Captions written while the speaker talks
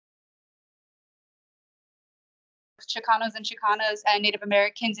Chicanos and Chicanas and Native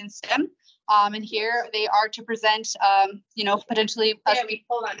Americans in STEM. And here they are to present, potentially.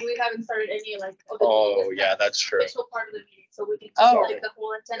 Hold on. We haven't started any that's true. Official part of the meeting, so we can just the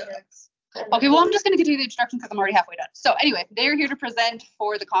whole attendance. Okay, well, I'm just going to continue the introduction because I'm already halfway done. So anyway, they're here to present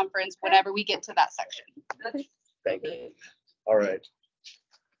for the conference whenever we get to that section. Okay. Thank you. All right.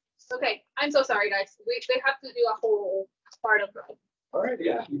 Okay, I'm so sorry, guys. They have to do a whole part of it. All right.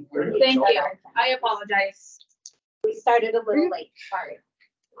 Yeah. Thank you. I apologize. We started a little late. Sorry.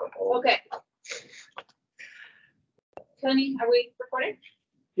 Okay. Kenny, are we recording?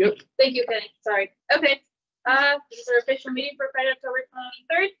 Yep. Thank you, Kenny. Sorry. Okay. This is our official meeting for Friday, October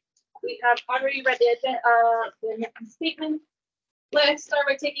 23rd. We have already read the statement. Let's start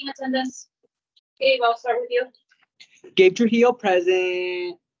by taking attendance. Gabe, I'll start with you. Gabe Trujillo,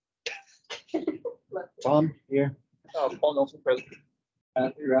 present. Tom, here. Paul Nelson, present.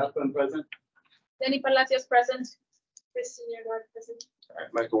 Anthony Rathbun, present. Danny Palacios, present. Christine Yard, present. All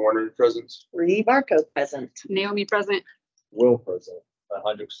right, Michael Warner, present. Reed Barco, present. Naomi present. Will present.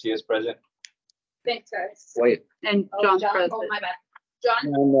 Alejandro Casillas, present. Thanks, guys. Wait. And John's John. present. Oh, my bad.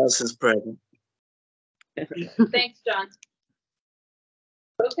 John? Nelson's present. Thanks, John.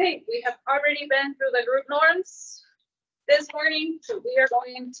 Okay, we have already been through the group norms this morning, so we are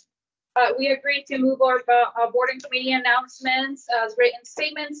going to, we agreed to move our boarding committee announcements as written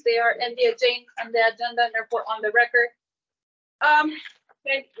statements. They are in the agenda and and therefore on the record.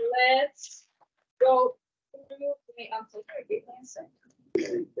 Okay, let's go through. I'm so sorry.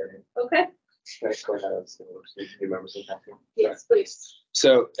 Okay. Yes, please.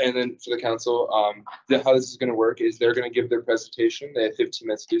 So, and then for the council, how this is going to work is they're going to give their presentation. They have 15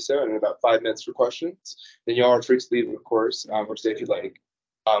 minutes to do so, and about 5 minutes for questions. Then y'all are free to leave, of course, or stay if you'd like.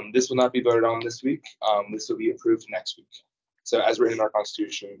 This will not be voted on this week. This will be approved next week. So, as written in our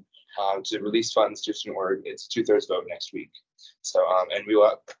constitution, to release funds to student org, it's 2/3 vote next week. So, and we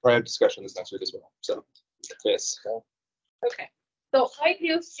will probably have discussion this next week as well. So, yes. Okay. So I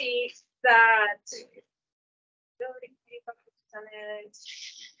do see that.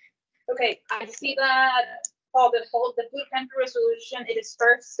 Okay, I see that the food pantry resolution, it is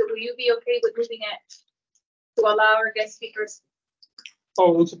first. So will you be okay with moving it to allow our guest speakers?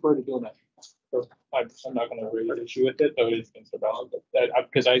 Oh, we'll support to doing that. So I'm not going to raise an issue with it, though it is against the balance,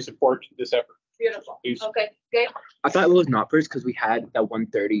 because I support this effort. Beautiful. Please. Okay, Gabe? I thought it was not first because we had that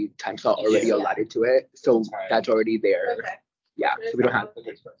 130 time slot already allotted to it. So that's already there. Okay. Yeah, so we don't have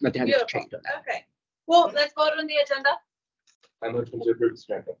nothing has to change on that. Okay. Well, let's vote on the agenda. I motion to approve this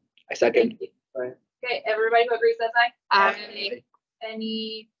grant. I second. Okay, everybody who agrees, that's aye. Aye.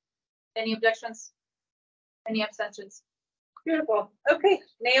 Any objections? Any abstentions? Beautiful. Okay,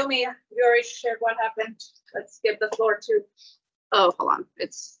 Naomi, you already shared what happened. Let's give the floor to. Oh, hold on. I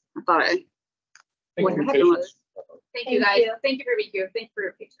thought I. What Thank happened you. was. Thank you, guys. Thank you for being here. Thank you for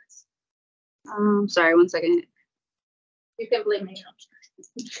your patience. Sorry, 1 second. You can blame me.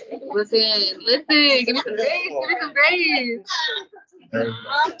 Listen, give me some grace, give me some grace.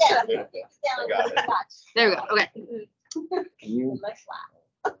 There we go, okay.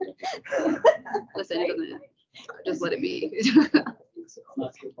 Listen, it doesn't, just let it be.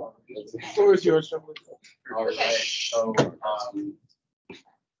 Floor is yours. All right, so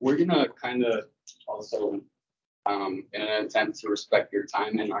we're gonna kind of also, in an attempt to respect your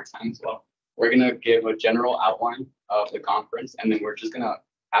time and our time as well, we're gonna give a general outline of the conference, and then we're just gonna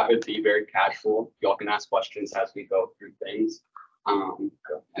have it be very casual. Y'all can ask questions as we go through things, and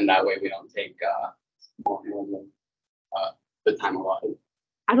that way we don't take more than the time allotted.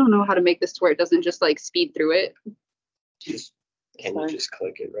 I don't know how to make this to where it doesn't just like speed through it. Can you just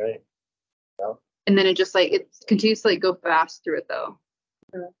click it, right? No? And then it just like, it continues to like go fast through it though.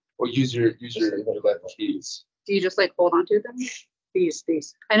 Or use your left keys. Do you just like hold on to them? These.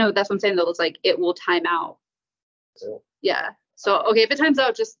 I know, that's what I'm saying though, it's like, it will time out. Yeah, so, okay, if it times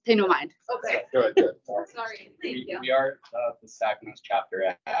out, just pay no mind. Okay. Good. Sorry. Thank you. We are the SACMOS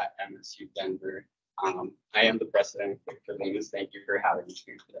chapter at MSU Denver. I am the president, Victor Lemus. Thank you for having me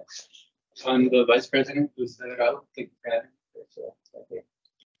here today. I'm the vice president, Luis Delgado. Thank you for having me.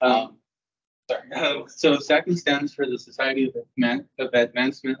 So SACMOS stands for the Society of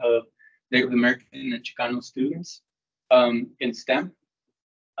Advancement of Native American and Chicano Students in STEM.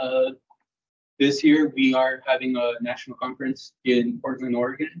 This year we are having a national conference in Portland,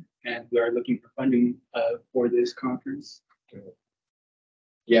 Oregon, and we are looking for funding for this conference.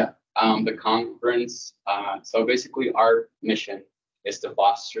 Yeah, the conference, so basically our mission is to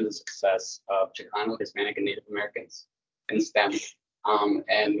foster the success of Chicano, Hispanic, and Native Americans in STEM.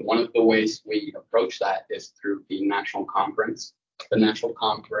 And one of the ways we approach that is through the national conference. The national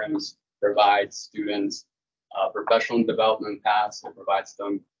conference provides students professional development paths. It provides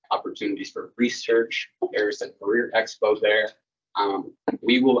them opportunities for research. There's a career expo there.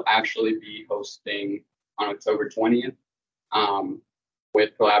 We will actually be hosting on October 20th,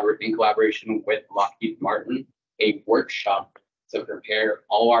 in collaboration with Lockheed Martin, a workshop to prepare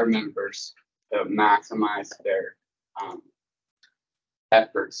all our members to maximize their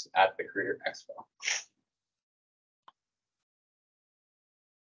efforts at the Career Expo.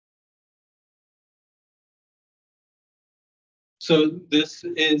 So this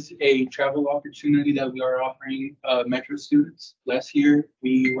is a travel opportunity that we are offering Metro students. Last year,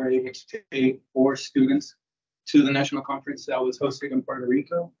 we were able to take 4 students to the national conference that was hosted in Puerto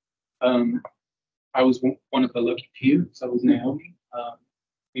Rico. I was one of the lucky few, so was Naomi.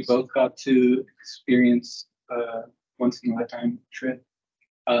 We both got to experience once in a lifetime trip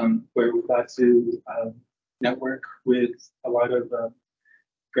where we got to network with a lot of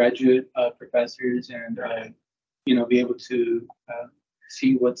graduate professors and be able to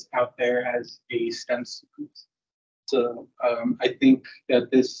see what's out there as a STEM student. So I think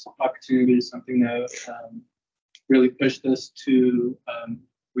that this opportunity is something that really pushed us to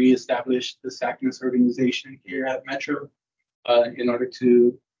reestablish the SACNAS organization here at Metro in order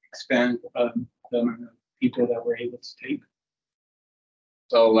to expand the amount of people that we're able to take.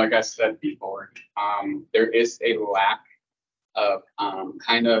 So like I said before, there is a lack of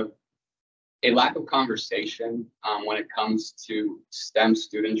conversation when it comes to STEM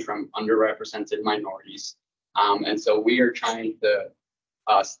students from underrepresented minorities. And so we are trying to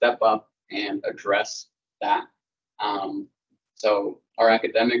step up and address that. So our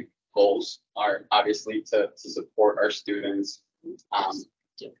academic goals are obviously to support our students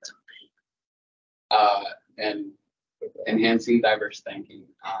and enhancing diverse thinking.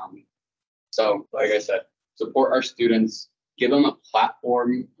 So like I said, support our students, give them a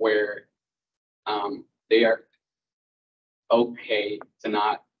platform where they are okay to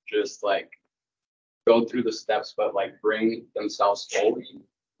not just like go through the steps, but like bring themselves forward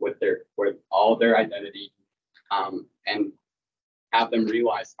with all their identity, and have them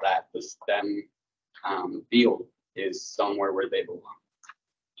realize that the STEM field is somewhere where they belong.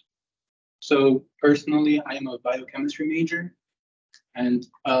 So personally, I am a biochemistry major, and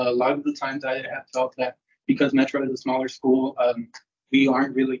a lot of the times I have felt that because Metro is a smaller school, we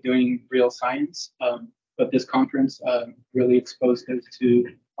aren't really doing real science. But this conference really exposed us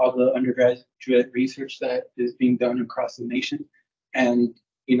to all the undergraduate research that is being done across the nation. And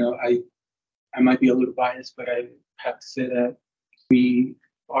I might be a little biased, but I have to say that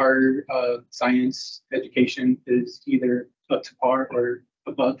our science education is either up to par or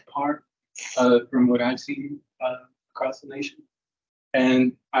above par from what I've seen across the nation.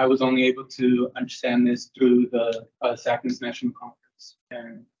 And I was only able to understand this through the SACNAS National Conference.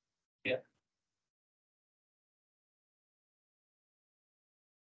 And yeah.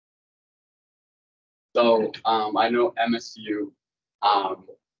 So I know MSU,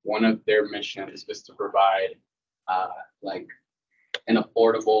 one of their missions is to provide like an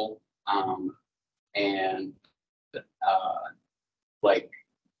affordable and like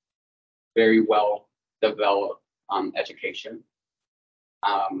very well developed education.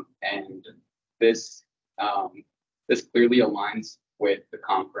 And this clearly aligns with the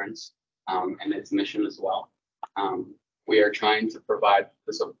conference and its mission as well. We are trying to provide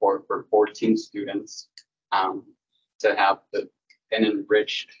the support for 14 students to have an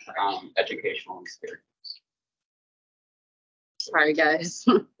enriched educational experience. Sorry, guys.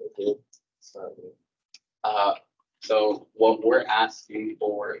 So what we're asking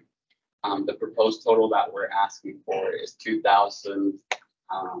for, the proposed total that we're asking for is $2,000.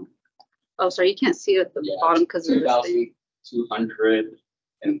 Oh, sorry, you can't see it at the bottom because of this thing.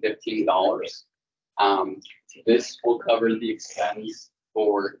 $2,215. This will cover the expense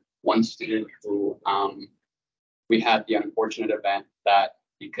for one student who we had the unfortunate event that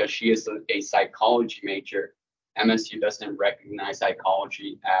because she is a psychology major, MSU doesn't recognize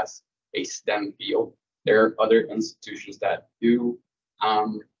psychology as a STEM field. There are other institutions that do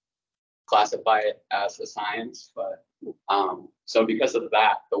classify it as a science, but so because of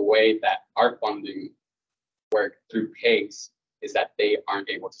that, the way that our funding work through PACE is that they aren't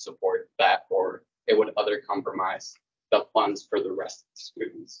able to support that, or it would other compromise the funds for the rest of the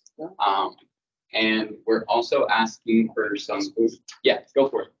students. And we're also asking for some, yeah, go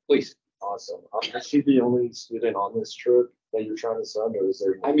for it, please. Awesome. Is she the only student on this trip that you're trying to send, or is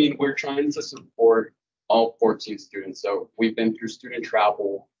there? I mean, we're trying to support all 14 students. So we've been through student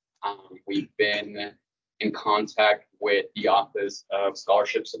travel. We've been in contact with the Office of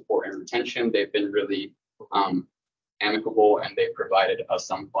Scholarship Support and Retention. They've been really amicable, and they provided us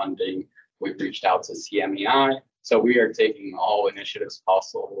some funding We've reached out to CMEI. So we are taking all initiatives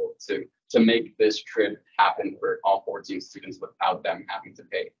possible to make this trip happen for all 14 students without them having to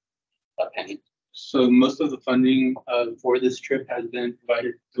pay a penny. So most of the funding for this trip has been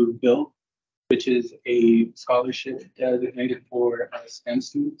provided through Bill, which is a scholarship designated for STEM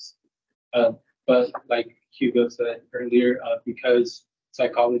students. But like Hugo said earlier, because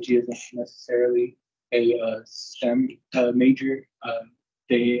psychology isn't necessarily a STEM major,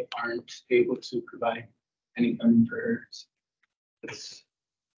 they aren't able to provide any funding for this.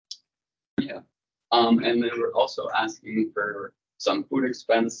 Yeah. And they were also asking for some food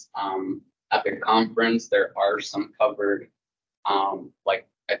expense. At the conference, there are some covered, like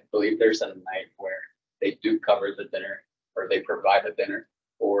I believe there's a night where they do cover the dinner or they provide a dinner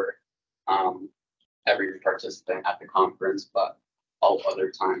for every participant at the conference, but all other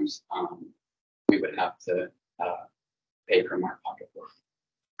times we would have to pay from our pocketbook.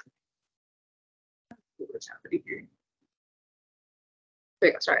 What's happening here?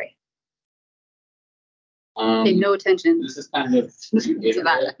 Wait, sorry. Pay no attention. This is kind of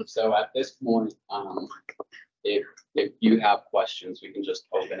iterative. So at this point, if you have questions, we can just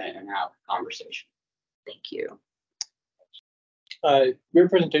open it and have a conversation. Thank you. Your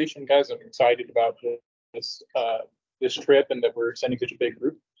presentation, guys, I'm excited about this this trip and that we're sending such a big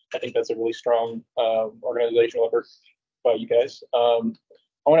group. I think that's a really strong organizational effort by you guys.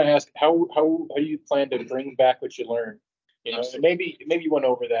 I want to ask how you plan to bring back what you learned. You know, and maybe you went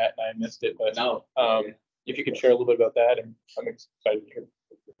over that and I missed it, but No. If you could share a little bit about that, and I'm excited to hear.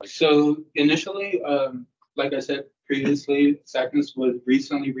 So initially, like I said previously, SACNAS was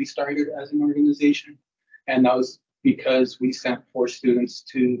recently restarted as an organization, and that was because we sent 4 students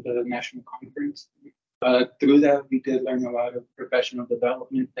to the national conference. Through that, we did learn a lot of professional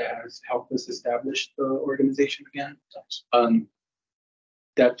development that has helped us establish the organization again.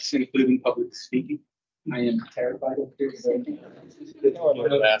 That's including public speaking. I am terrified of this.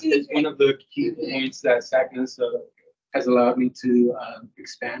 It's one of the key points that SACNAS has allowed me to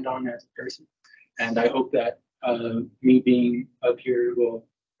expand on as a person. And I hope that me being up here will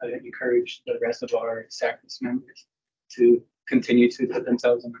encourage the rest of our SACNAS members to continue to put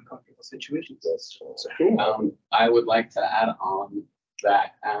themselves in uncomfortable situations. I would like to add on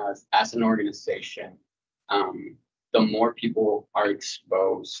that as an organization, the more people are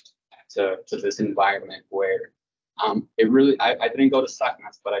exposed to this environment where it really, I didn't go to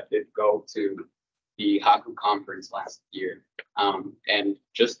SACNAS, but I did go to the Haku conference last year. And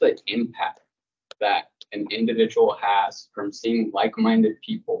just the impact that an individual has from seeing like-minded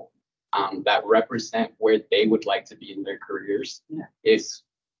people that represent where they would like to be in their careers is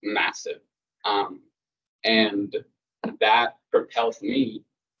massive. And that propels me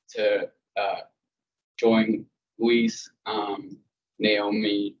to join Luis,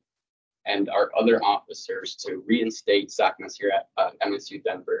 Naomi, and our other officers to reinstate SACNAS here at MSU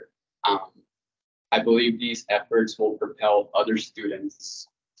Denver. I believe these efforts will propel other students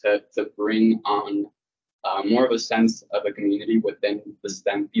to bring on more of a sense of a community within the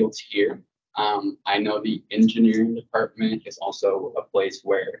STEM fields here. I know the engineering department is also a place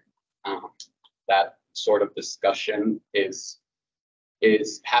where that sort of discussion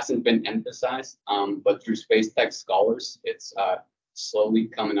hasn't been emphasized, but through Space Tech Scholars, it's slowly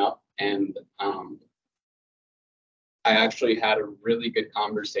coming up. And I actually had a really good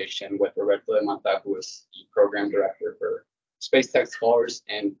conversation with Roberto Mata, who is the program director for Space Tech Scholars,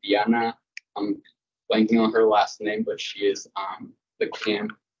 and Diana, I'm blanking on her last name, but she is the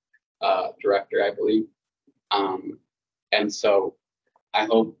camp director, I believe. And so I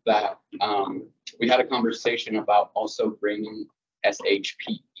hope that we had a conversation about also bringing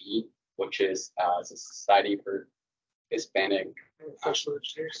SHPE, which is the Society for Hispanic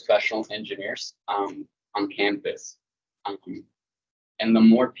Professional Engineers on campus. And the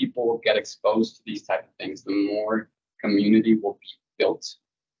more people get exposed to these type of things, the more community will be built.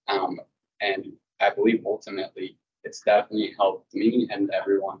 And I believe ultimately it's definitely helped me and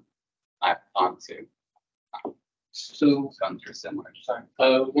everyone I've gone to. So gone through similar.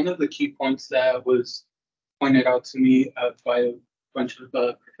 one of the key points that was pointed out to me by a bunch of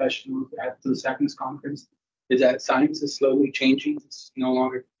professionals at the SACNAS conference is that science is slowly changing. It's no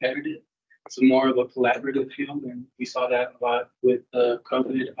longer competitive. It's more of a collaborative field, and we saw that a lot with the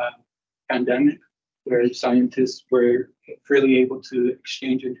COVID pandemic, where scientists were freely able to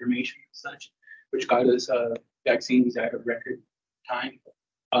exchange information and such, which got us vaccines at a record time.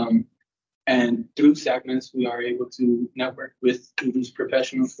 And through SACNAS, we are able to network with these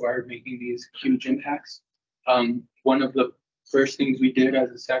professionals who are making these huge impacts. One of the first things we did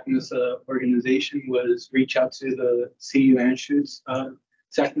as a SACNAS organization was reach out to the CU Anschutz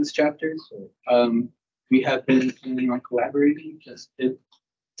Sacraments chapter. We have been planning on collaborating, just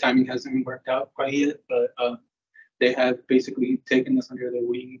timing hasn't worked out quite yet, but they have basically taken us under their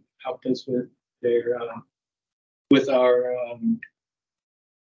wing, helped us with their with our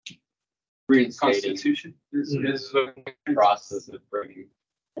constitution. Is Process of bringing.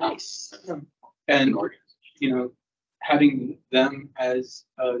 and having them as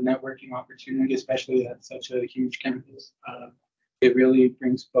a networking opportunity, especially at such a huge campus, it really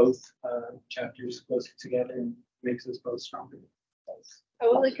brings both chapters closer together and makes us both stronger. I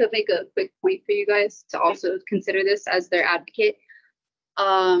would like to make a quick point for you guys to also consider this as their advocate.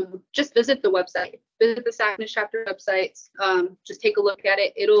 Just visit the website, visit the Sacraments chapter website. Just take a look at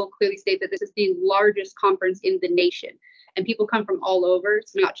it. It'll clearly state that this is the largest conference in the nation, and people come from all over.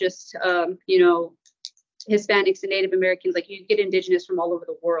 It's not just Hispanics and Native Americans. Like, you get Indigenous from all over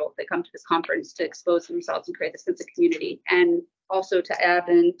the world that come to this conference to expose themselves and create a sense of community. And also, to add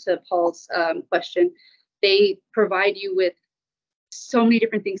into Paul's question, they provide you with so many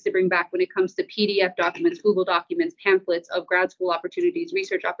different things to bring back when it comes to PDF documents, Google documents, pamphlets of grad school opportunities,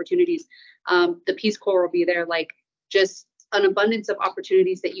 research opportunities. The Peace Corps will be there, like just an abundance of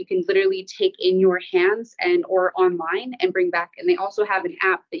opportunities that you can literally take in your hands and or online and bring back. And they also have an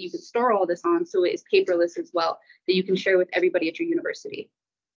app that you can store all this on, so it is paperless as well, that you can share with everybody at your university.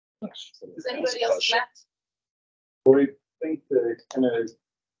 Does anybody else left? I think to kind of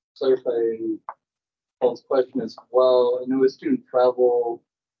clarify Paul's question as well, I know with student travel,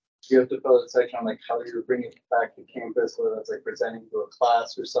 you have to fill out a section on like how you're bringing it back to campus, whether that's like presenting to a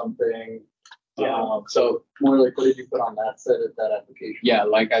class or something. Yeah. So more like, what did you put on that set of that application? Yeah,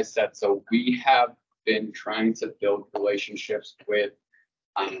 like I said, so we have been trying to build relationships with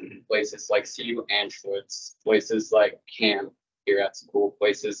places like CU Anschutz, places like camp here at school,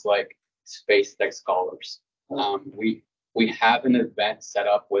 places like Space Tech Scholars. We have an event set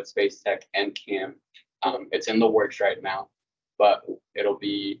up with Space Tech and camp. It's in the works right now, but it'll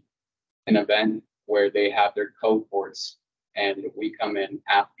be an event where they have their cohorts and we come in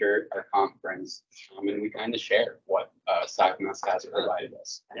after our conference and we kind of share what Sacraments has provided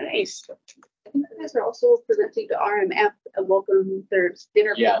us. Nice. I think you guys are also presenting to RMF a welcome their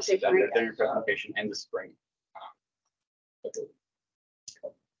dinner Yes, presentation. their Right? dinner presentation in the spring. Does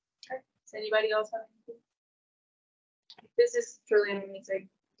anybody else have anything? This is truly amazing.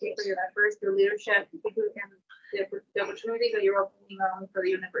 Thank you for your efforts, your leadership, and the opportunities that you're opening not only for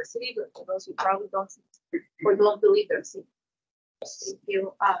the university, but for those who probably don't see or don't believe they're seeing. Thank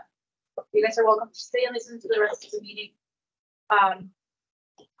you. You guys are welcome to stay and listen to the rest of the meeting.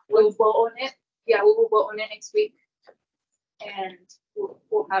 We'll vote on it. Yeah, we will vote on it next week. And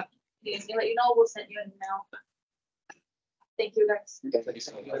we'll have, you guys can let you know, we'll send you an email. Thank you, guys.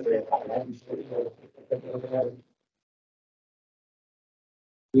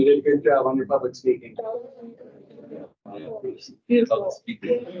 You did a good job on your public speaking. Beautiful. Thank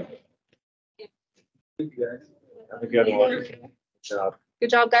you guys. Have a good one. Good job. Good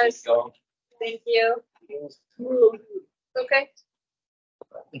job, guys. Thank you. Okay.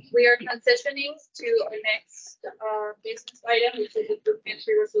 We are transitioning to our next business item, which is the group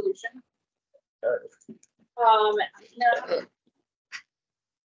entry resolution. No.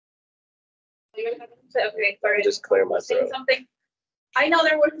 Okay, sorry. Just clear my Saying throat. something. I know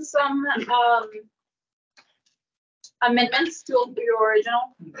there were some amendments to your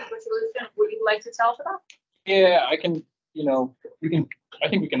original resolution. Would you like to tell us about? Yeah, I can, I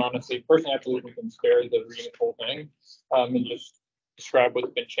think we can honestly, personally, actually, we can spare the reading the whole thing, and just describe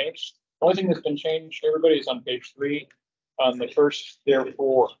what's been changed. The only thing that's been changed, everybody, is on page 3, on the first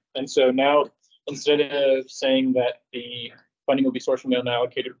therefore. And so now, instead of saying that the funding will be sourced from the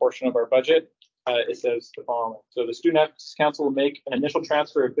unallocated portion of our budget, it says the following. So the Student Advocacy Council will make an initial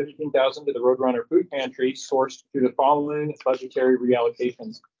transfer of $15,000 to the Roadrunner Food Pantry sourced through the following budgetary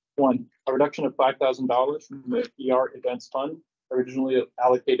reallocations. 1, a reduction of $5,000 from the ER Events Fund, originally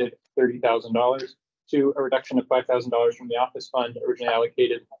allocated $30,000. 2, a reduction of $5,000 from the Office Fund, originally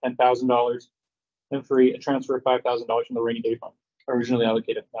allocated $10,000. And 3, a transfer of $5,000 from the Rainy Day Fund, originally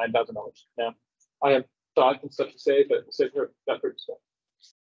allocated $9,000. Now, I have thought and stuff to say, but say that first stuff.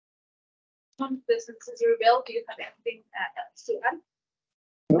 This is your bill. Do you have anything else to add?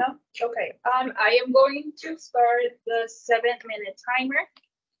 No? Okay. I am going to start the 7-minute timer.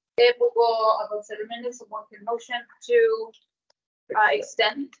 It will go about 7 minutes. One can motion to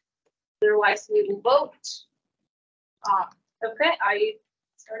extend. Otherwise, we will vote. Okay, I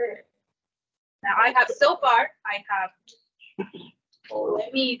started. Now I have so far.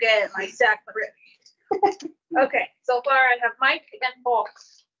 Let me get my stack ready. Okay, so far I have Mike and Paul.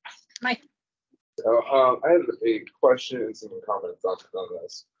 Mike. So, I have a question and some comments on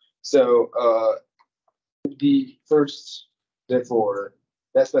this. So, the first, therefore,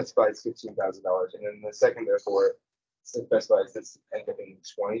 that specifies $15,000, and then the second, therefore, specifies this end up in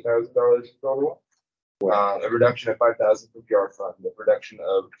 $20,000 total. A reduction of 5,000 from PR fund, a reduction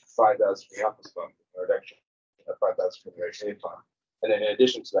of 5,000 from the office fund, a reduction of 5,000 from the aid fund. And then in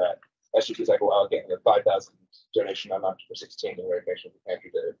addition to that, SGP cycle will allocate a 5,000 donation on October 16 to recognition of the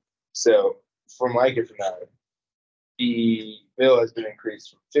pantry did. So from what I get from that, the bill has been increased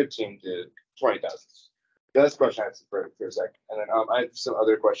from 15 to 20,000. That's the question I have for a second. And then I have some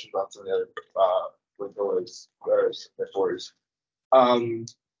other questions on some of the other reports. I mean,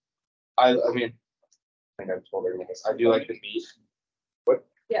 I think I've told everyone this. I do like the meat.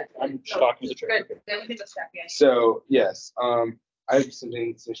 Yeah. I'm shocked as a traitor. Good. Then we can just check, yeah. So yes, I have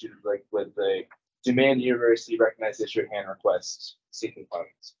something associated like with the demand university recognize issue hand request seeking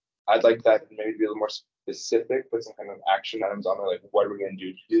funds. I'd like that maybe to be a little more specific, put some kind of action items on there, like what are we going to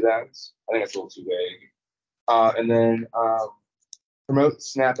do to do that? I think it's a little too vague. And then promote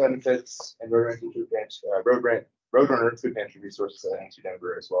SNAP benefits and roadrunner food pantry resources into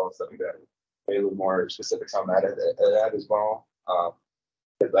Denver as well. So I think that maybe a little more specifics on that as well.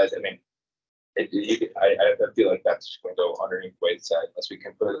 Because I mean, I feel like that's just going to go underneath the weight side unless we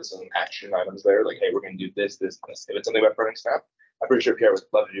can put some action items there, like, hey, we're going to do this, this, this. If it's something about running SNAP, I'm pretty sure Pierre would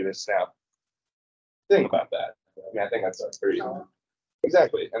love to do this SNAP thing about that. I mean, I think that's a pretty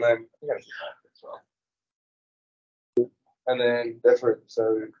exactly. And then I got to keep that as well. And then that's where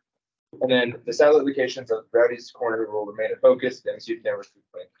and then the satellite locations of Rowdy's Corner will remain a focus. MSU Denver food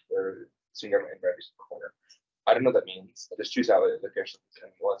plant or senior government in Rowdy's Corner. I don't know what that means. There's two satellite locations,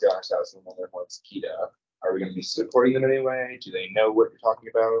 and one's the Honors House and one's Kita. Are we going to be supporting them in any way? Do they know what you're talking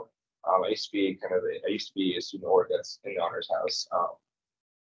about? I used to be a student org that's in the Honors House.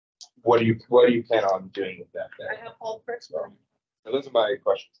 What do you plan on doing with that? I have all first. So those are my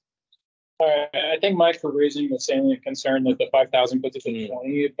questions. I think Mike for raising the salient concern that the 5,000 puts it to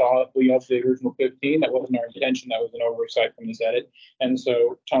 20, probably of the original 15. That wasn't our intention. That was an oversight from this edit. And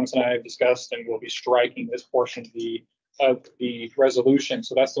so Thomas and I have discussed, and we'll be striking this portion of the resolution.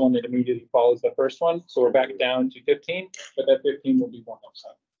 So that's the one that immediately follows the first one. So we're back down to 15, but that 15 will be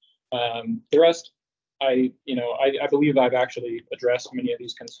 1%. The rest, I believe I've actually addressed many of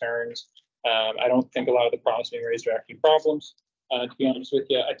these concerns. I don't think a lot of the problems being raised are actually problems. To be honest with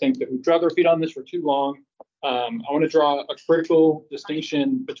you, I think that we've dragged our feet on this for too long. I want to draw a critical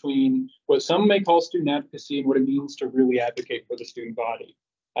distinction between what some may call student advocacy and what it means to really advocate for the student body.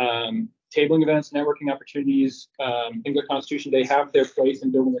 Tabling events, networking opportunities, things like Constitution Day have their place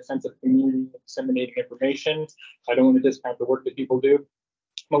in building a sense of community, disseminating information. I don't want to discount the work that people do,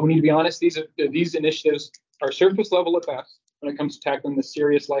 but we need to be honest. These initiatives are surface level at best when it comes to tackling the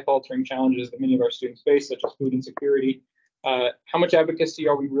serious life-altering challenges that many of our students face, such as food insecurity. How much advocacy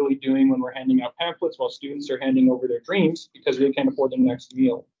are we really doing when we're handing out pamphlets while students are handing over their dreams because they can't afford their next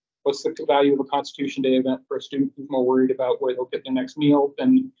meal? What's the value of a Constitution Day event for a student who's more worried about where they'll get their next meal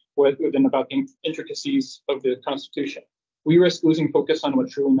than about the intricacies of the Constitution? We risk losing focus on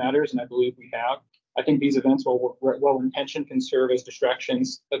what truly matters, and I believe we have. I think these events, while well-intentioned, can serve as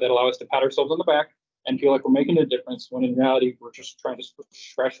distractions that allow us to pat ourselves on the back and feel like we're making a difference when in reality, we're just trying to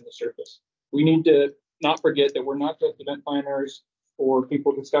scratch the surface. We need to not forget that we're not just event planners or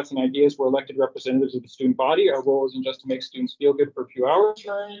people discussing ideas. We're elected representatives of the student body. Our role isn't just to make students feel good for a few hours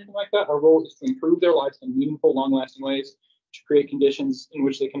or anything like that. Our role is to improve their lives in meaningful, long-lasting ways, to create conditions in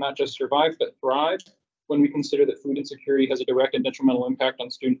which they can not just survive, but thrive. When we consider that food insecurity has a direct and detrimental impact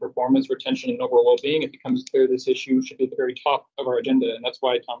on student performance, retention, and overall well-being, it becomes clear this issue should be at the very top of our agenda. And that's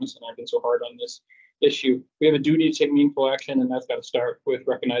why Thomas and I have been so hard on this issue. We have a duty to take meaningful action, and that's got to start with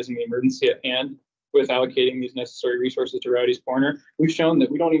recognizing the emergency at hand, with allocating these necessary resources to Rowdy's Corner. We've shown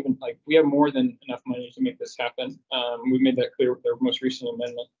that we don't even we have more than enough money to make this happen. We made that clear with our most recent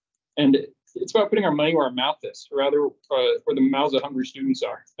amendment. And it's about putting our money where our mouth is, or rather where the mouths of hungry students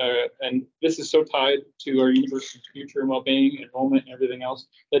are. And this is so tied to our university's future and well-being, enrollment, and everything else,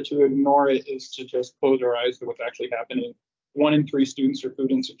 that to ignore it is to just close our eyes to what's actually happening. 1 in 3 students are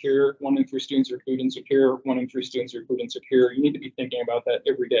food insecure. 1 in 3 students are food insecure. 1 in 3 students are food insecure. You need to be thinking about that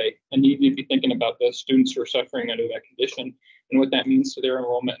every day. And you need to be thinking about the students who are suffering under that condition and what that means to their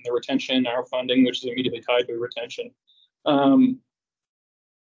enrollment and their retention, our funding, which is immediately tied to retention.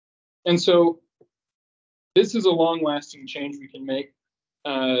 And so this is a long-lasting change we can make.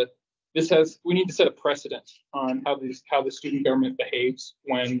 We need to set a precedent on how the student government behaves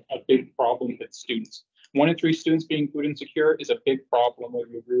when a big problem hits students. 1 in 3 students being food insecure is a big problem, whether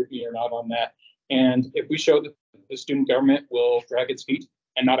you agree with me or not on that. And if we show that the student government will drag its feet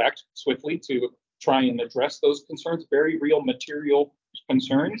and not act swiftly to try and address those concerns, very real material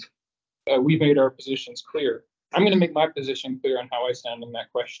concerns, we've made our positions clear. I'm going to make my position clear on how I stand on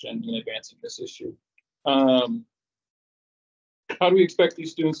that question in advancing this issue. How do we expect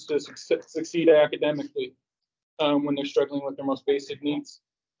these students to succeed academically when they're struggling with their most basic needs?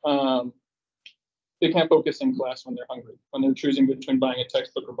 They can't focus in class when they're hungry, when they're choosing between buying a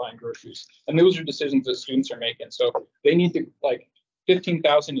textbook or buying groceries. And those are decisions that students are making. So they need to, like,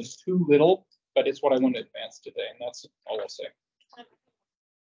 15,000 is too little, but it's what I want to advance today. And that's all I'll say.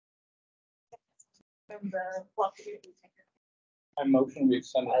 I motion we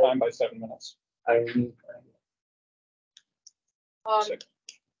extend the time by 7 minutes.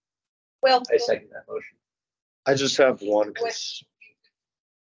 Well, I second that motion. I just have one.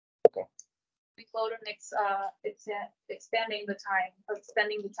 we vote on expanding the time, or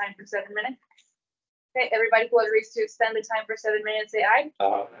extending the time for 7 minutes. Okay, everybody who agrees to extend the time for 7 minutes, say aye.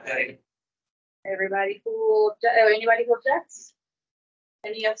 Everybody who, anybody who objects?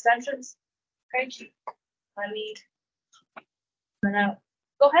 Any abstentions? Okay, let me.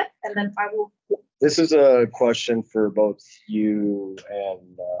 Go ahead, and then I will. This is a question for both you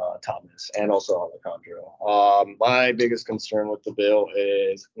and Thomas, and also Alejandro. My biggest concern with the bill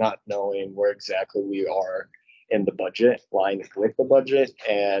is not knowing where exactly we are in the budget, line with the budget,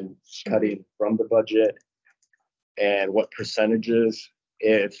 and cutting from the budget, and what percentages.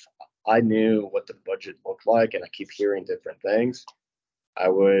 If I knew what the budget looked like, and I keep hearing different things, I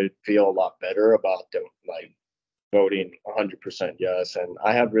would feel a lot better about voting 100% yes. And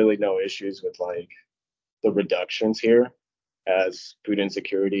I have really no issues with the reductions here, as food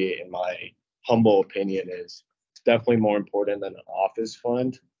insecurity, in my humble opinion, is definitely more important than an office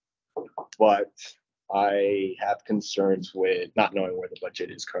fund. But I have concerns with not knowing where the budget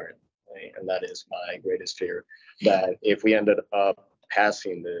is currently. And that is my greatest fear, that if we ended up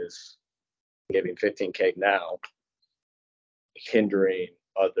passing this, giving 15K now, hindering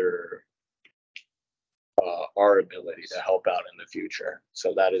our ability to help out in the future.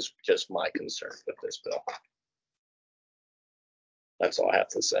 So that is just my concern with this bill. That's all I have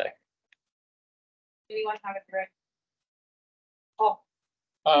to say. Anyone have it direct? Oh,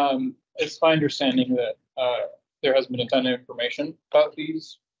 It's my understanding that there has been a ton of information about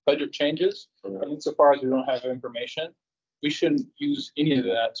these budget changes. And insofar as we don't have information, we shouldn't use any of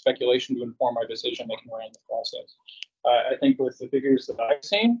that speculation to inform our decision making around the process. I think with the figures that I've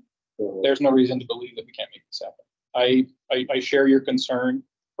seen, there's no reason to believe that we can't make this happen. I share your concern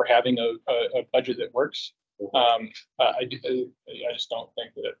for having a budget that works. I just don't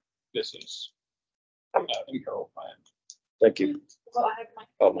think that this is imperil plan. Thank you. well, I have my.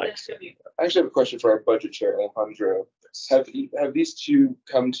 Oh, Mike. I actually have a question for our budget chair, Alejandro. Have these two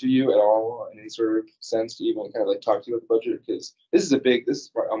come to you at all in any sort of sense to even kind of talk to you about the budget? Because this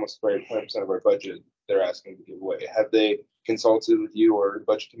is almost 20% of our budget they're asking to give away. Have they consulted with you or the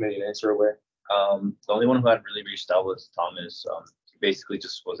budget committee in any sort of way? The only one who had really reached out was Thomas. He basically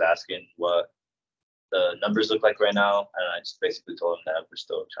just was asking what the numbers look like right now, and I just basically told him that we're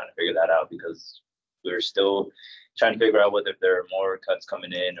still trying to figure that out because we're still trying to figure out whether there are more cuts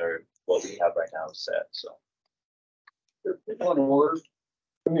coming in or what we have right now is set. So. On order.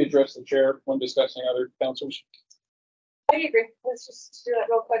 Let me address the chair when discussing other councils. I agree. Let's just do that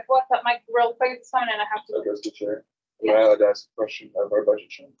real quick. What's that, Mike? Real quick, it's coming and I have to. Address the chair. Am I allowed to ask a question of our budget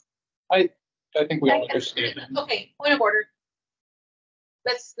chair? I think we all understand. Okay, point of order.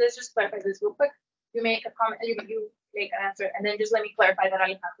 Let's just clarify this real quick. You make a comment, you make an answer, and then just let me clarify that I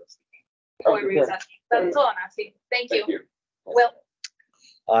have to speak. That's all I'm asking. Thank you. Well.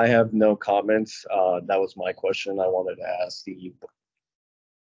 I have no comments. That was my question. I wanted to ask the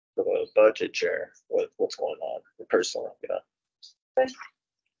budget chair what's going on personally. Yeah.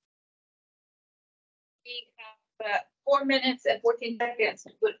 We have 4 minutes and 14 seconds.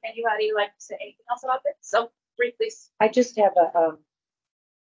 Would anybody like to say anything else about this? So brief, please. I just have I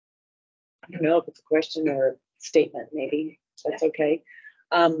don't know if it's a question or a statement, maybe. That's okay.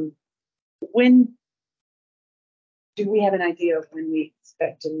 When do we have an idea of when we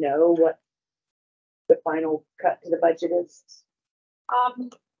expect to know what the final cut to the budget is?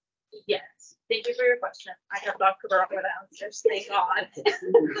 Yes. Thank you for your question. I have Dr. Barak with answers. Thank God.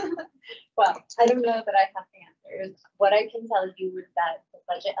 Well, I don't know that I have answers. What I can tell you is that the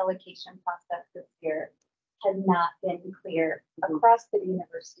budget allocation process this year has not been clear across the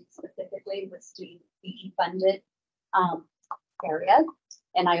university, specifically with student fee funded areas,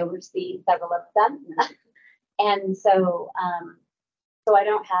 and I oversee several of them. And so, so I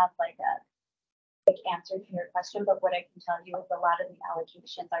don't have like a quick answer to your question, but what I can tell you is a lot of the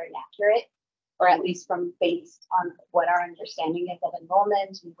allocations are inaccurate, or at least from based on what our understanding is of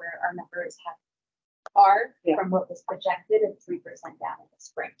enrollment and where our members have are Yeah. from what was projected and 3% down in the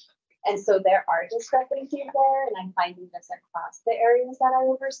spring. And so there are discrepancies there, and I'm finding this across the areas that I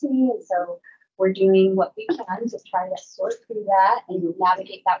oversee. And so we're doing what we can to try to sort through that and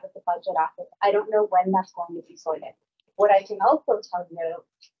navigate that with the budget office. I don't know when that's going to be sorted. What I can also tell you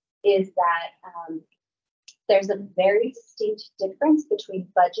is that there's a very distinct difference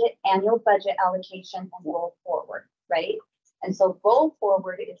between annual budget allocation and roll forward, right? And so roll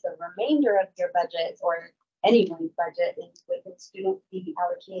forward is the remainder of your budget, or anyone's budget is within student fee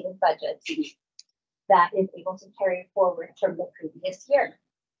allocated budgets that is able to carry forward from the previous year.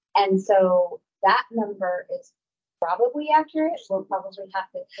 And so that number is probably accurate. We'll probably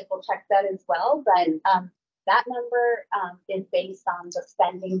have to triple check that as well, but that number is based on the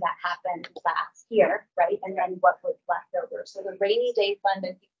spending that happened last year, right? And then what was left over. So the rainy day fund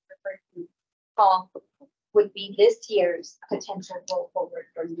that you referred to, Paul, would be this year's potential roll forward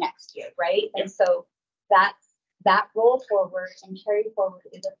for next year, right? And so that roll forward and carry forward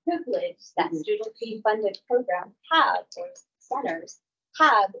is a privilege that student fee funded programs have, or centers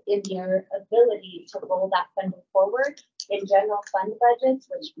have, in their ability to roll that funding forward. In general fund budgets,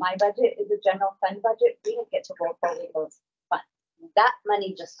 which my budget is a general fund budget, we don't get to roll forward those funds. That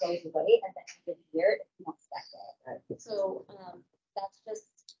money just goes away at the end of the year if you don't spend it. So that's just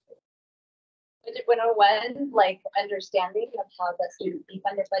budget 101, like understanding of how the student fee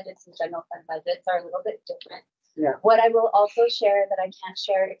funded budgets and general fund budgets are a little bit different. Yeah. What I will also share that I can't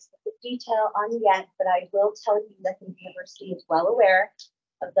share explicit detail on yet, but I will tell you that the university is well aware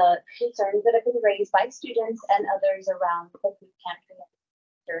of the concerns that have been raised by students and others around the food pantry and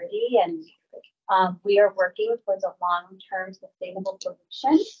security. And we are working towards a long-term sustainable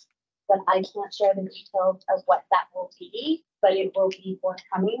solution, but I can't share the details of what that will be, but it will be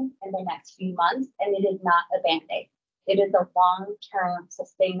forthcoming in the next few months, and it is not a Band-Aid. It is a long-term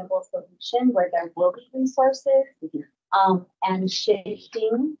sustainable solution where there will be resources and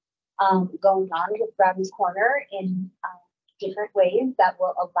shifting going on with Bradley Corner in different ways that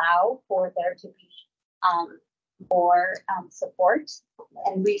will allow for there to be more support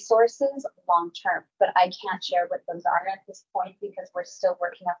and resources long-term. But I can't share what those are at this point because we're still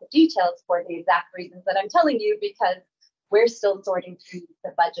working out the details for the exact reasons that I'm telling you, because we're still sorting through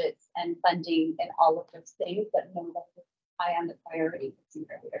the budgets and funding and all of those things that know that is high on the priority of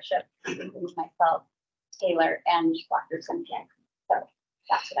senior leadership, including myself, Taylor, and Dr. Cynthia. So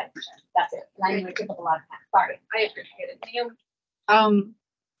that's what I can share. That's it. And I know it took up a lot of time. Sorry. I appreciate it. Naomi?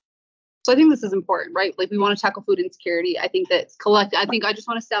 So I think this is important, right? Like we want to tackle food insecurity. I think that I just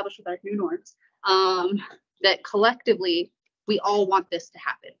want to establish with our new norms that collectively we all want this to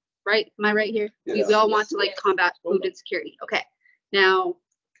happen, right? Am I right here? Yes. We all want to like combat food insecurity. Okay. Now,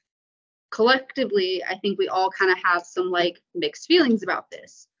 collectively, I think we all kind of have some like mixed feelings about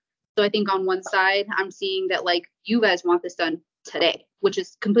this. So I think on one side, I'm seeing that like you guys want this done today, which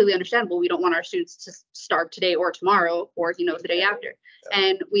is completely understandable. We don't want our students to starve today or tomorrow or, the day after.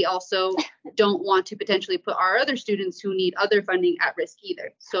 And we also don't want to potentially put our other students who need other funding at risk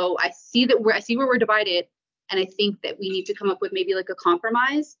either. So I see where we're divided. And I think that we need to come up with maybe like a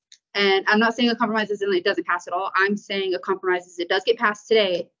compromise. And I'm not saying a compromise is in it doesn't pass at all. I'm saying a compromise is it does get passed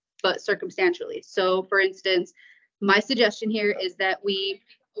today, but circumstantially. So for instance, my suggestion here is that okay.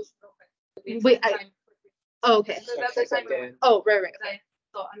 Oh, right. Okay.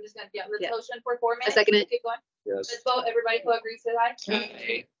 So I'm just gonna, let's motion for 4 minutes. I second it. Keep going. Yes. Let's vote. Everybody who agrees to that.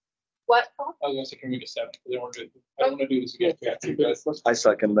 Okay. What, Paul? I was gonna say, can we get 7? I don't want to do this again. We got 2 minutes. I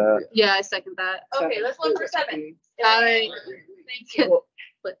second that. Yeah, I second that. Okay, let's vote for 7. Aye. Thank you.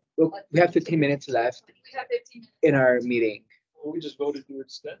 Well, we have 15 minutes left We have 15 minutes. in our meeting. We just voted to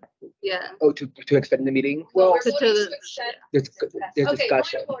extend. Yeah. Oh, to extend the meeting? Well, Well, we're voting to extend. There's Okay, point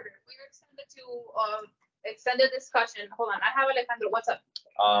discussion. of order. We were extended to extended discussion. Hold on, I have Alejandro. What's up?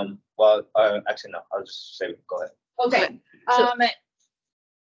 Well, actually, no, I'll just say, go ahead. Okay.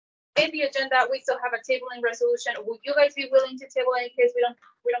 In the agenda, we still have a tabling resolution. Would you guys be willing to table it in case we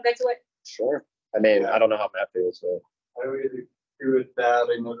don't get to it? Sure. I mean, I don't know how Matt feels, so. I would agree with that.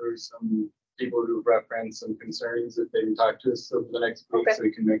 I know there's some people who reference some concerns that they can talk to us over the next week, Okay. so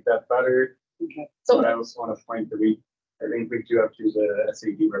we can make that better. Okay. But I also want to point that I think we do have to do the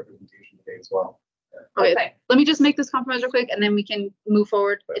SAD representation today as well. Okay. Let me just make this compromise real quick and then we can move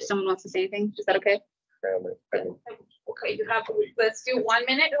forward if someone wants to say anything. Is that okay? Okay, let's do 1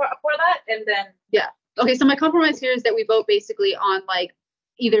 minute for that and then. Okay, so my compromise here is that we vote basically on like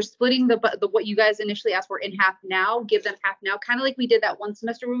either splitting the what you guys initially asked for in half now, give them half now, kind of like we did that one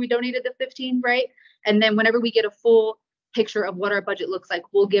semester where we donated the 15, right? And then whenever we get a full picture of what our budget looks like.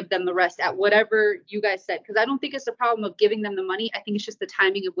 We'll give them the rest at whatever you guys said. Because I don't think it's a problem of giving them the money. I think it's just the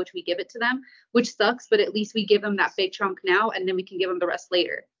timing of which we give it to them, which sucks, but at least we give them that big chunk now and then we can give them the rest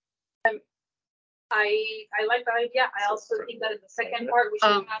later. I like that idea. I also think that in the second part, we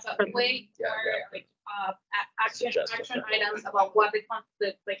should have a way Yeah, where yeah. like action Suggestions. items about what the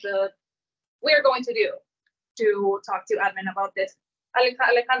we're going to do to talk to admin about this.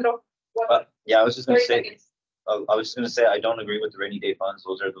 Alejandro, what? Yeah, I was just gonna 30 say, seconds. I was just gonna say, I don't agree with the rainy day funds.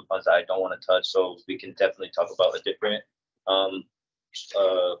 Those are the funds that I don't wanna touch, so we can definitely talk about a different,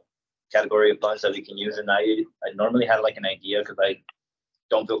 category of funds that we can use. And I normally had like an idea, cause I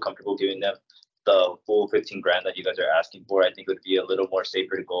don't feel comfortable giving them the full 15 grand that you guys are asking for. I think it would be a little more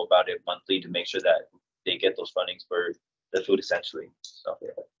safer to go about it monthly to make sure that they get those fundings for the food essentially. So yeah,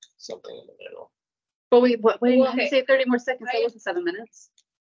 something in the middle. But wait, you had Okay. to say 30 more seconds. That wasn't 7 minutes.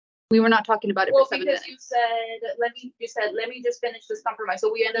 We were not talking about it Well, for 7 because minutes. you said, let me just finish this compromise.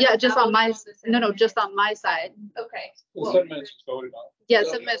 So we ended Yeah, up just now on my, voting the 7 no, just minutes. on my side. Okay. The Well, 7 minutes was voted on. Yeah,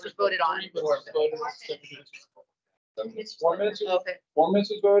 7 minutes was voted on. 4 minutes, Okay. 4 minutes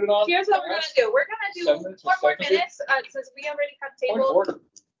was voted on. Here's what we're gonna do. We're gonna do 7 minutes 4 was more seconded. minutes, since we already have Point of tabled. order.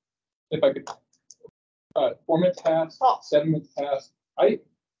 If I could. 4 minutes passed, Oh. 7 minutes passed.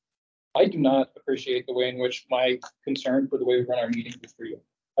 I do not appreciate the way in which my concern for the way we run our meetings is for you.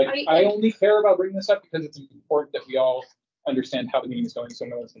 I only care about bringing this up because it's important that we all understand how the meeting is going, so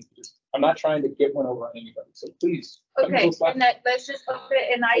no one's confused. I'm not trying to get one over on anybody, so please. cut me Okay, those slack. and let's just,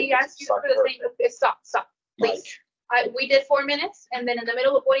 and I asked you for the same, okay, stop, please. We did 4 minutes, and then in the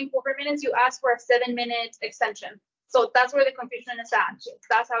middle of voting for 4 minutes, you asked for a 7-minute extension. So that's where the confusion is at.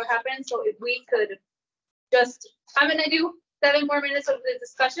 That's how it happened. So if we could just, I'm gonna do 7 more minutes of the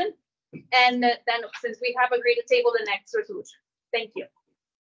discussion. And then since we have agreed to table the next resolution. Thank you.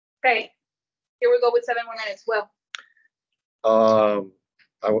 Okay, here we go with 7 more minutes. Well,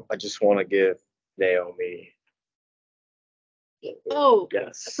 I just want to give Naomi. Oh,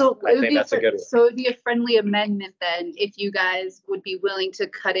 Yes. so I it would think be that's a good one. so it'd be a friendly amendment then, if you guys would be willing to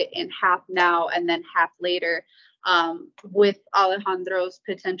cut it in half now and then half later, with Alejandro's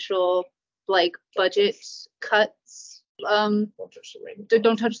potential like budget cuts. Don't touch the rain.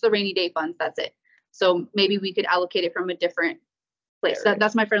 Don't touch the rainy day funds. That's it. So maybe we could allocate it from a different place.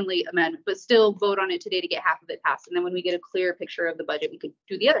 That's my friendly amendment, but still vote on it today to get half of it passed. And then when we get a clear picture of the budget, we could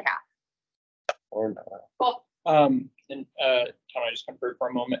do the other half. Or not. well, And Tom, I just conferred for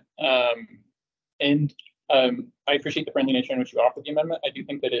a moment. I appreciate the friendly nature in which you offered the amendment. I do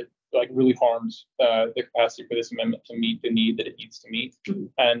think that it like really harms the capacity for this amendment to meet the need that it needs to meet.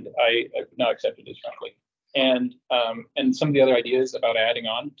 And I have not accepted it frankly. And some of the other ideas about adding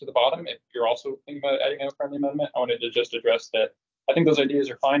on to the bottom, if you're also thinking about adding a friendly amendment, I wanted to just address that. I think those ideas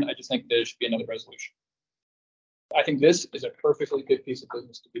are fine. I just think there should be another resolution. I think this is a perfectly good piece of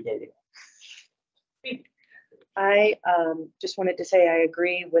business to be voted on. I just wanted to say I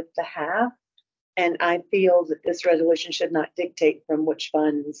agree with the half. And I feel that this resolution should not dictate from which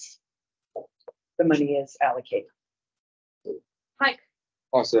funds the money is allocated. Mike,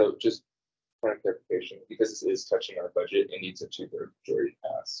 Also, just point of clarification, because this is touching our budget, it needs a 2/3 majority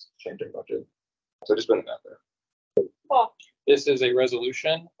pass, change our budget. So just putting that there. Paul, This is a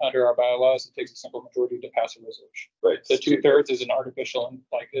resolution under our bylaws. It takes a simple majority to pass a resolution. Right. The 2/3 is an artificial, and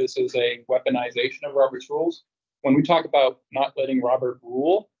like this is a weaponization of Robert's rules. When we talk about not letting Robert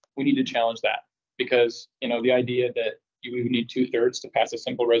rule, we need to challenge that because, you know, the idea that you would need 2/3 to pass a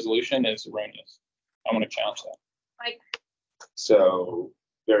simple resolution is erroneous. I want to challenge that. Mike, So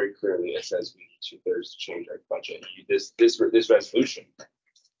very clearly, it says we need 2/3 to change our budget. This resolution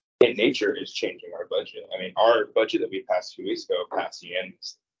in nature is changing our budget. I mean, our budget that we passed 2 weeks ago passed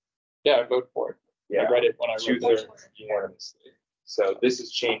unanimously. Yeah, I vote for it. Yeah, I read it when I read 2/3 it. unanimously. So this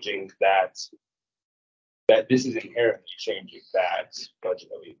is changing that this is inherently changing that budget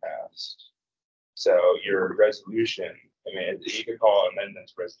that we passed. So your resolution, I mean, you could call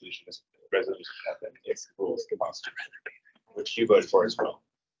amendments resolution, nothing. It's the rules of posture, which you voted for as well.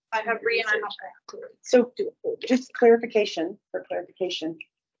 I have Bree and I have. So just clarification,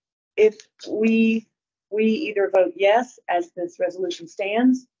 if we either vote yes, as this resolution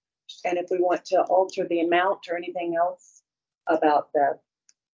stands, and if we want to alter the amount or anything else about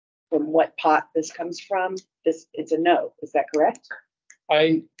from what pot this comes from, it's a no. Is that correct?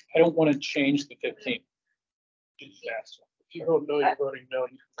 I don't want to change the 15. If you don't know you're voting no,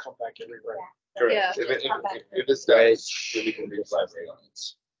 you can come back and rewrite. Correct. Yeah. If it's does, then we can re-elaborate on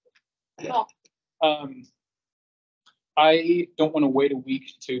it. I don't want to wait a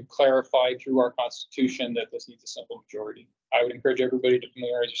week to clarify through our constitution that this needs a simple majority. I would encourage everybody to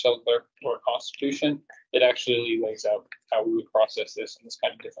familiarize yourself with our Constitution. It actually lays out how we would process this and this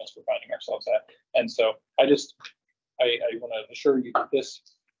kind of difference we're finding ourselves at. And so I want to assure you that this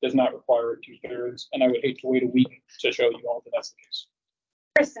does not require 2/3, and I would hate to wait a week to show you all that that's the case.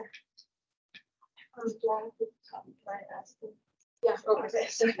 Kristen. Yeah, okay.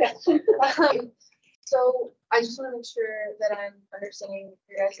 So I just want to make sure that I'm understanding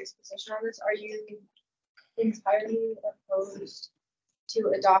your guys' position on this. Are you entirely opposed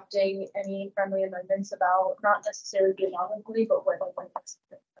to adopting any friendly amendments about not necessarily the amount of money, but what like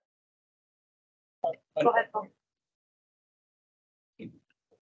Go ahead, Paul.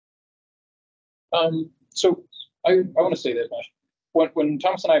 So I want to say that much. When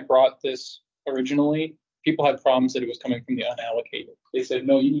Thomas and I brought this originally, people had problems that it was coming from the unallocated. They said,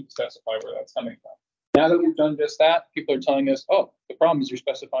 no, you need to specify where that's coming from. Now that we've done just that, people are telling us, oh, the problem is you're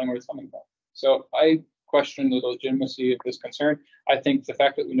specifying where it's coming from. So I question the legitimacy of this concern. I think the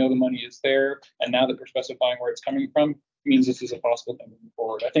fact that we know the money is there, and now that we're specifying where it's coming from, means this is a possible thing moving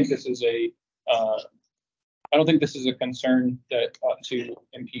forward. I think this is I don't think this is a concern that ought to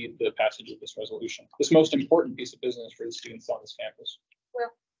impede the passage of this resolution. This most important piece of business for the students on this campus.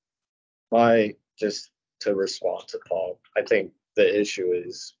 Just to respond to Paul, I think the issue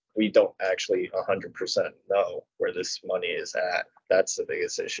is we don't actually 100% know where this money is at. That's the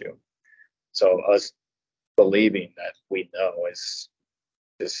biggest issue. So us believing that we know is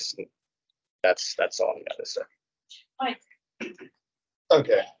this. That's all I gotta say. Mike.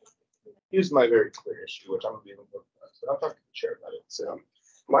 Okay. Here's my very clear issue, which I'm gonna be able to, but I'll talk to the chair about it. So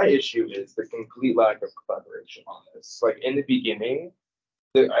my issue is the complete lack of collaboration on this. Like in the beginning,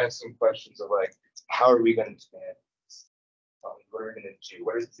 I have some questions of like, how are we going to expand this? What are we going to do?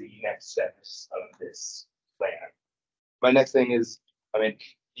 What is the next steps of this plan? My next thing is, I mean,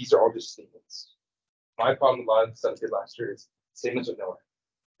 these are all just statements. My problem with a lot of stuff I did last year is statements went nowhere.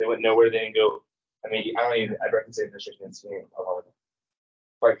 They went nowhere. They didn't go. I mean, I'd reckon say this against me,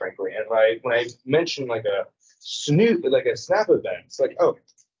 quite frankly. And when I mentioned like a snap event, it's like, oh,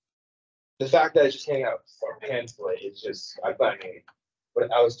 the fact that it's just hanging out for handplay is just, I find it. But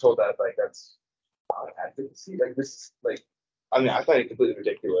I was told that like that's advocacy. Like this is like, I mean, I find it completely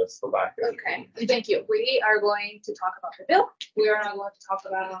ridiculous. The lack of. Okay, thank you. We are going to talk about the bill. We are not going to talk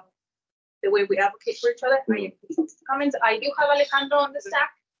about the way we advocate for each other. Comments. I do have Alejandro on the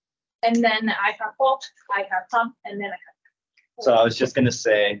stack, and then I have Paul, I have Tom, and then I have. So I was just gonna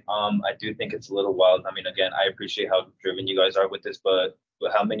say, I do think it's a little wild. I mean, again, I appreciate how driven you guys are with this, but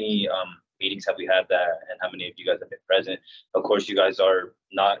how many meetings have we had that, and how many of you guys have been present? Of course, you guys are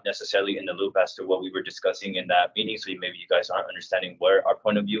not necessarily in the loop as to what we were discussing in that meeting, so maybe you guys aren't understanding where our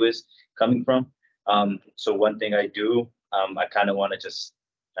point of view is coming from. So one thing I do, I kind of want to just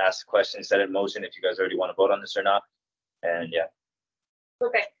ask a question, set in motion if you guys already want to vote on this or not, and yeah.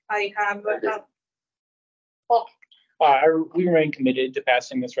 Okay, I have Paul. We remain committed to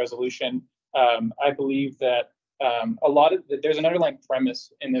passing this resolution. I believe that there's an underlying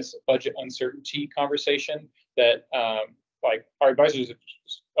premise in this budget uncertainty conversation that like our advisor,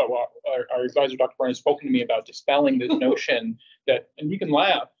 Dr. Byrne, has spoken to me about dispelling this notion that, and you can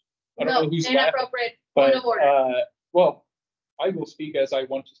laugh. I don't know who's inappropriate. laughing, but well, I will speak as I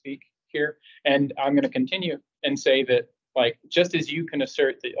want to speak here, and I'm going to continue and say that, like, just as you can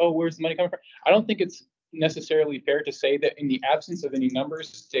assert that, oh, where's the money coming from? I don't think it's necessarily fair to say that in the absence of any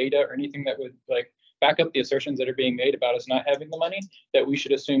numbers, data, or anything that would like back up the assertions that are being made about us not having the money, that we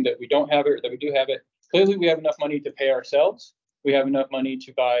should assume that we don't have it or that we do have it. Clearly, we have enough money to pay ourselves. We have enough money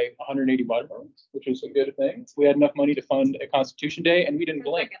to buy 180 watermelons, which is a good thing. We had enough money to fund a Constitution Day, and we didn't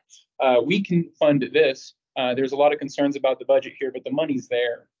blink. We can fund this. There's a lot of concerns about the budget here, but the money's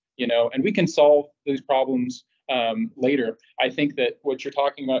there, and we can solve those problems later. I think that what you're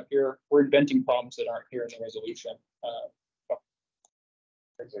talking about here, we're inventing problems that aren't here in the resolution.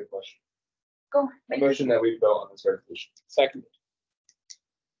 That's a question. Go. A motion that we vote on this resolution. Second.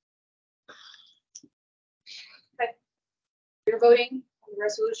 Okay. You're voting on the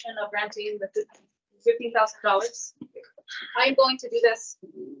resolution of granting the $15,000. I'm going to do this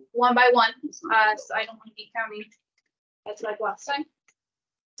one by one, so I don't want to be counting. That's like last time.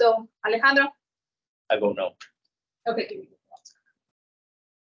 So Alejandro. I vote no. Okay.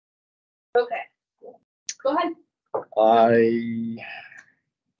 Okay. Go ahead.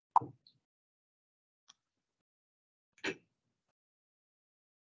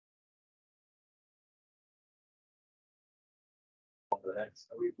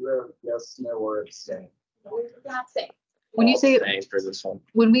 Yes, no, or abstain. We cannot say. When you say, Abstain for this one.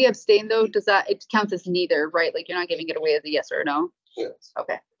 when we abstain though, does that, it counts as neither, right? Like you're not giving it away as a yes or a no? Yes.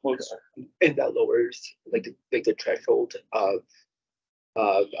 Okay. And that lowers like the threshold of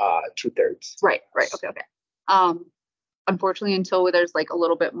 2/3. Right. Okay. Unfortunately, until there's like a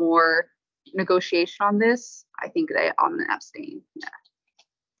little bit more negotiation on this, I think that I'm gonna abstain.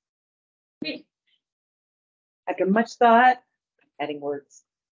 Yeah. After much thought, adding words,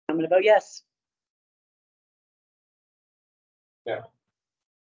 I'm gonna vote yes. Yeah.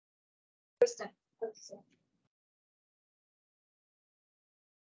 Kristen.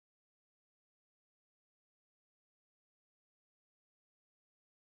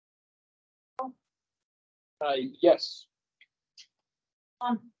 Yes.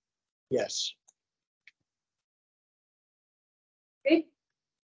 Yes. Okay.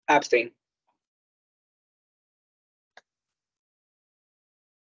 Abstain.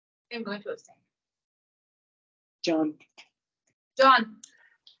 I'm going to abstain. John, John,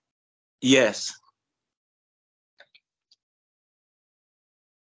 Yes.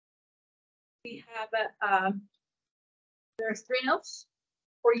 we have, there's 3 no's,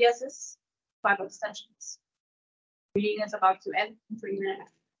 4 yeses, 5 abstentions. Meeting is about to end in 3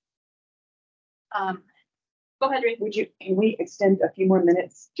 minutes. Go ahead, Rick. can we extend a few more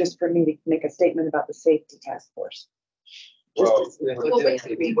minutes just for me to make a statement about the safety task force? Well,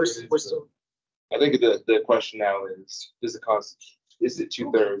 We're still. I think the question now is is it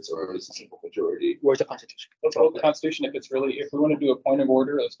 2/3 or is it simple majority? Where's the Constitution? Let's vote the Constitution. If we want to do a point of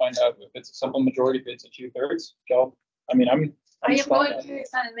order, let's find out if it's a simple majority, if it's a 2/3. So, I mean, I'm I am fine. going to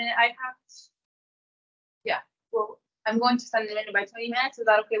extend a minute. I have. Yeah, well, I'm going to extend the minute by 20 minutes. Is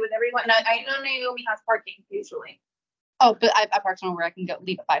that okay with everyone? And I know Naomi has parking usually. Oh, but I parked somewhere where I can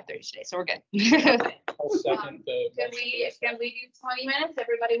leave at 5:30 today, so we're good. I'll second the. Can we do 20 minutes?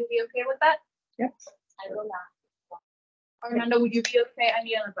 Everybody would be okay with that? Yep. I will not. Armando, would you be okay? I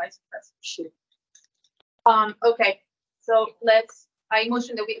need an advice press. Sure. Okay, so I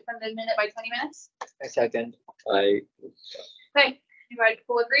motion that we extend the minute by 20 minutes. I second. I. Okay, everybody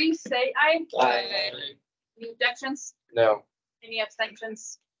who agrees, say aye. Aye. Any objections? No. Any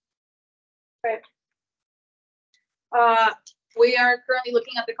abstentions? Okay. We are currently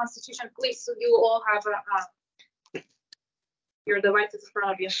looking at the Constitution, please, so you all have your devices in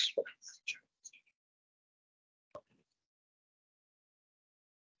front of you.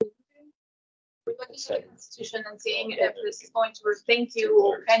 We're looking at the Constitution and seeing if this is going to, thank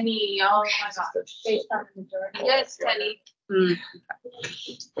you, Penny, oh my God. Based on the majority. Yes, Penny. Mm.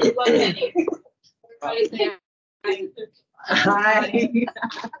 Well, Penny. Everybody's there. Hi.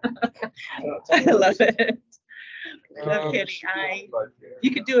 I love it. Love Kenny.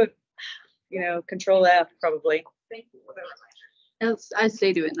 You could do a, Control F probably. Thank you. I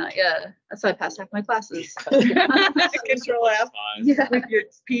stay doing that. Yeah, that's why I passed half my classes. Control F Yeah. with your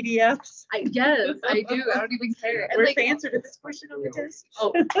PDFs. Yes, I do. I don't even care. And Where's like, the answer to this question on the test?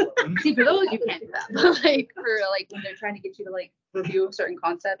 oh, see, for those you can't do that. But like for like when they're trying to get you to like review a certain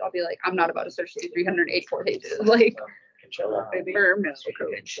concept, I'll be like, I'm not about to search through 384 pages. Like, or no.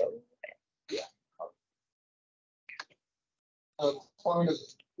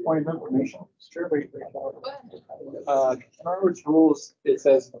 Point of information. Sure. In Robert's rules, it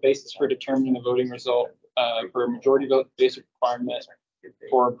says the basis for determining the voting result for a majority vote basic requirement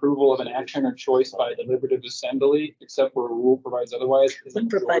for approval of an action or choice by a deliberative assembly, except where a rule provides otherwise. Is a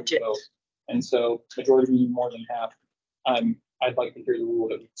Look for majority budget. vote. And so majority meaning more than half. I'd like to hear the rule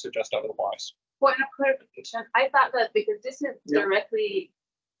that would suggest otherwise. Point of clarification, I thought that because this is directly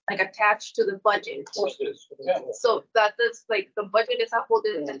like attached to the budget. Of course it is. Yeah. So that is like the budget is a whole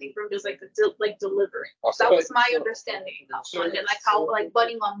different thing from just like delivering. That was my understanding of So- and like how like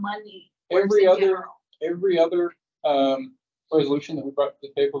budgeting on money. works Every in other, general. every other resolution that we brought to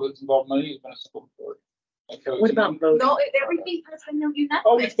the table that's involved money has been a simple majority. And so What it's- about voting? No, everything has been unanimous.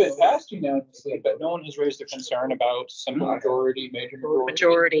 Oh, it's been passed unanimously, but no one has raised a concern about simple majority, major majority.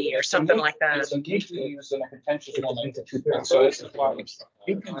 Majority or something like that. It's usually used in a contentious moment. And so this is why.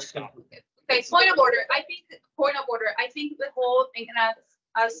 Okay, point of order. I think the whole thing, and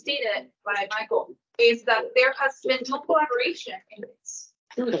as stated by Michael, is that there has been no collaboration in this.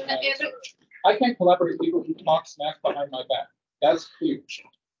 I can't collaborate with people who talk smack behind my back. That's huge.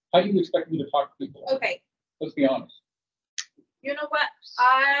 How do you expect me to talk to people? Okay, Let's be honest. you know what?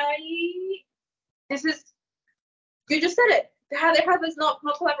 You just said it. There has been no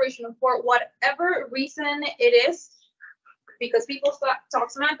collaboration for whatever reason it is, because people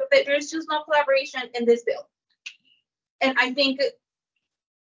talk smack, but there's just no collaboration in this bill. And I think it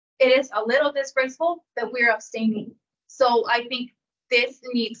is a little disgraceful that we're abstaining. So I think this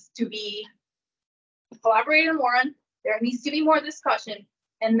needs to be collaborated more on. There needs to be more discussion,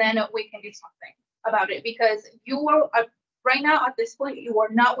 and then we can do something about it, because you are right now, at this point, you are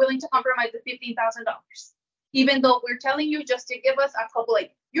not willing to compromise the $15,000. Even though we're telling you just to give us a couple,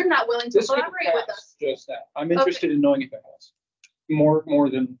 like, you're not willing to This could collaborate with pass us. just that. I'm interested in knowing if it has. More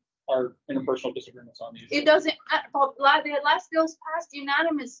than our interpersonal disagreements on these. It doesn't, the last bills passed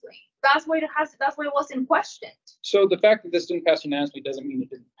unanimously. That's why that's why it was in question. So the fact that this didn't pass unanimously doesn't mean it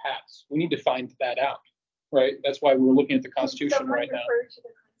didn't pass. We need to find that out, right? That's why we're looking at the Constitution right now, Refer to the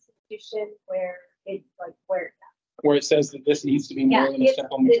Constitution where it, like, where. where it says that this needs to be Yeah, more than a it's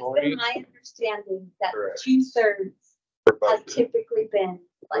simple been majority. my understanding that Correct. 2/3 has typically been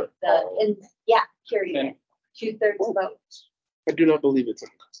like period, And- 2/3 vote. I do not believe it's in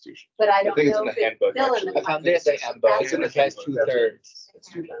the Constitution. But I I don't think it's know in if the it's handbook, still in actually. the. I found it in the handbook, That's and what it says it 2/3. It's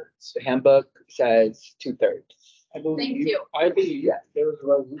 2/3. The handbook says 2/3. I believe, Thank you. I believe there was a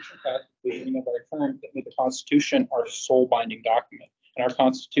resolution passed at the beginning of our term that made the Constitution our sole binding document. And our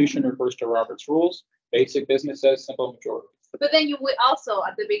Constitution refers to Robert's rules. Basic business says simple majority. But then you would also,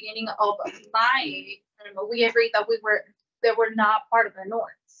 at the beginning of we agreed that they were not part of the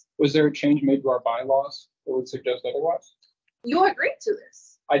norms. Was there a change made to our bylaws that would suggest otherwise? You agreed to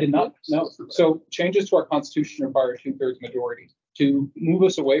this. I did not know. So changes to our Constitution require a 2/3 majority. To move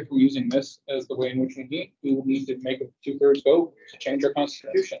us away from using this as the way in which we meet, we will need to make a 2/3 vote to change our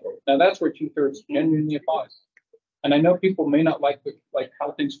Constitution. Now, that's where 2/3 genuinely applies. And I know people may not like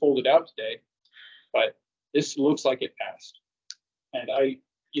how things folded out today, but this looks like it passed. And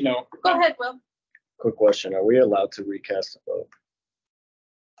Go ahead, Will. Quick question, are we allowed to recast the vote?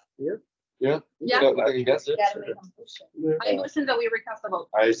 Yeah. Yeah. I can guess it. Gotta make them push it. I listen that we recast the vote.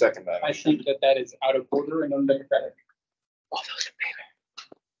 I second that. I think that is out of order and undemocratic. All those in favor?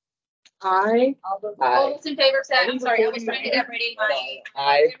 All those- All those in favor say, I'm sorry, I was trying to get ready.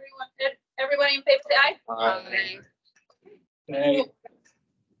 Aye. Everybody in favor say aye. Nay.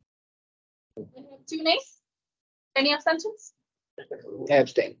 Two nays? Any abstentions?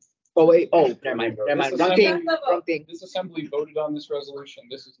 Abstain. Oh, wait, never mind. This Wrong thing, assembly- wrong thing. This assembly voted on this resolution.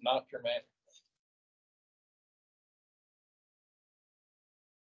 This is not germane.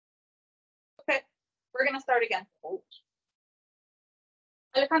 Okay, we're gonna start again.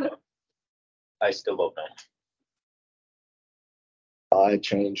 Alejandro, I still vote no. I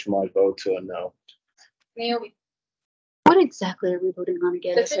changed my vote to a no. Naomi. What exactly are we voting on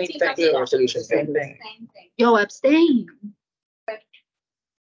again? The 15,000. Resolution. Same thing. Yo, abstain.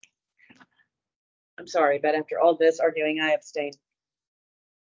 I'm sorry, but after all this arguing, I abstain.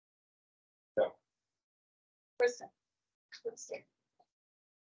 Kristen.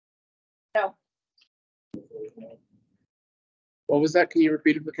 No. What was that? Can you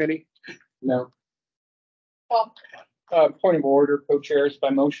repeat it for Kenny? No. Well, Point of order, co-chairs, by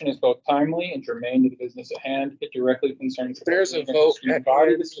motion is both timely and germane to the business at hand. It directly concerns. the There's a well-being of the vote student at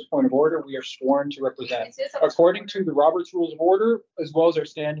body. hand. This is a point of order. We are sworn to represent. is this a- According to the Roberts Rules of Order, as well as our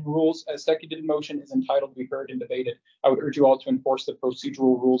standing rules, a seconded motion is entitled to be heard and debated. I would urge you all to enforce the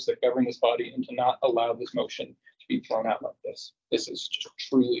procedural rules that govern this body and to not allow this motion to be thrown out like this. This is just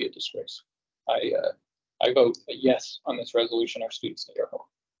truly a disgrace. I vote a yes on this resolution. Our students stay at home.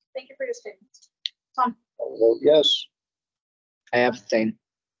 Thank you for your statement. Tom, I'll vote yes. I abstain.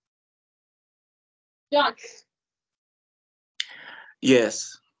 John,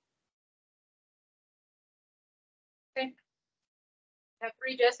 Yes. I have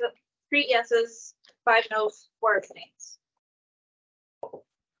three yeses, 5 noes, 4 abstains.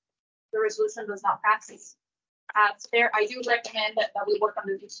 The resolution does not pass. There, I do recommend that we work on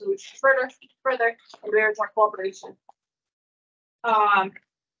the resolution further, and there is more cooperation.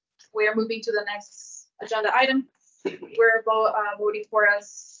 We are moving to the next agenda item. We're voting for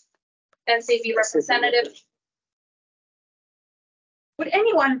us NCV representative. Would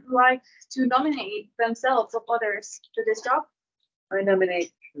anyone like to nominate themselves or others to this job? I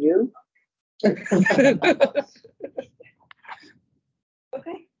nominate you.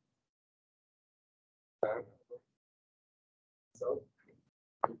 Okay.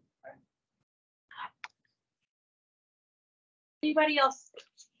 Anybody else?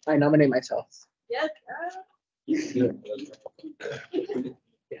 I nominate myself. Yes.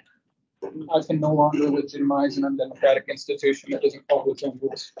 I can no longer legitimize an undemocratic institution that doesn't follow its own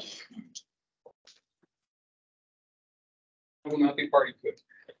rules. I will not be party to it.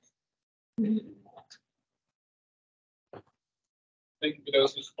 Thank you for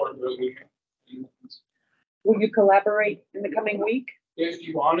those who support the resolution. Will you collaborate in the coming week? If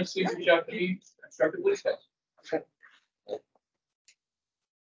you honestly reach out to me, constructively, yes.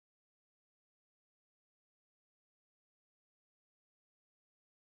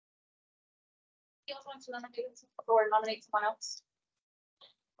 Else wants to nominate or nominate someone else?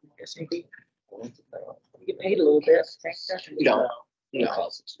 You get paid a little bit. No, no.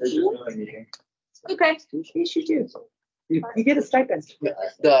 Okay, Yes, you do. You get a stipend.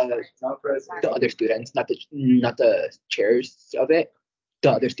 The other students, not the chairs of it,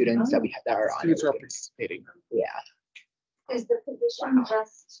 the other students that we have that are on. Students are participating. Yeah, Is the position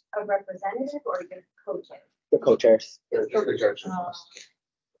just a representative or just co-chair? the co-chairs. I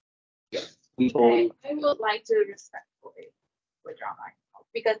would like to respectfully withdraw my,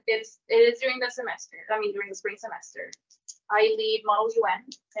 because it is during the semester, during the spring semester. I lead Model UN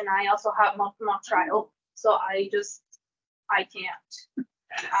and I also have mock trial, so I can't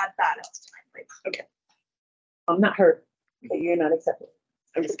add that else to my plate. Okay. I'm not hurt, but you're not accepted.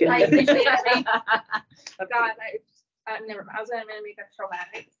 I'm just kidding. I appreciate it. God, never mind. I was gonna make that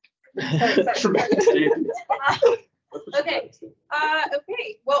traumatic. Sorry. Okay,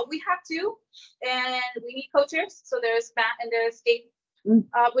 okay, well, we have two, and we need co-chairs, so there's Matt and there's Kate.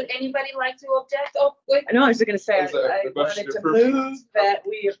 Would anybody like to object? Oh, wait. I know, I was just gonna say, Was that I the motion wanted to approved? move that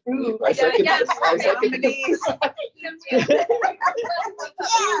we approve. I second Yes, this. I second yes.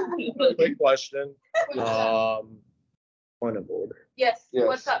 Quick question, point of order. Yes, Yes.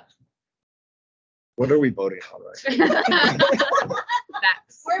 what's up? What are we voting on right now?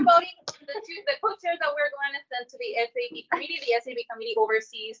 We're voting on the co-chairs that we're going to send to the SAB committee. The SAB committee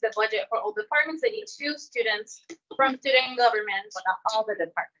oversees the budget for all departments. They need 2 students from student government. Well, not all the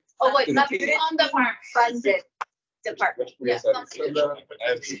departments. Oh, wait, not on the funded department. Yes. some students.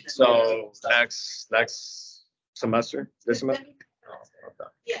 So next semester, this semester?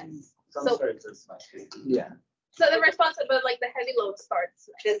 Yes. So, Yeah. so the responsibility, like the heavy load starts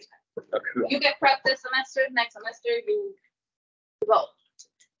this. You get prepped this semester, next semester you vote.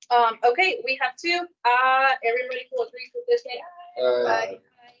 Okay, we have 2. Everybody who agrees with this, say aye. Aye.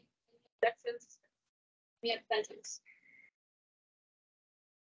 Objections? Any abstentions?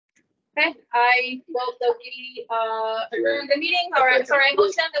 Okay, I vote that we adjourn the meeting, or I'm sorry, I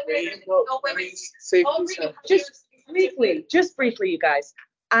motion that we. Just briefly, you guys.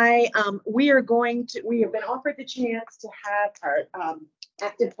 We have been offered the chance to have our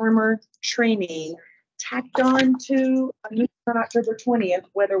active farmer training tacked on to a meeting on October 20th,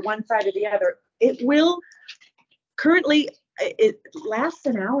 whether one side or the other. It lasts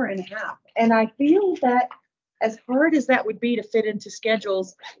an hour and a half. And I feel that as hard as that would be to fit into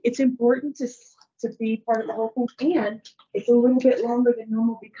schedules, it's important to be part of the whole thing. And it's a little bit longer than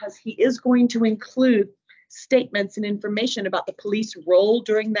normal because he is going to include statements and information about the police role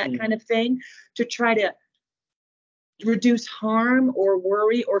during that kind of thing to try to reduce harm or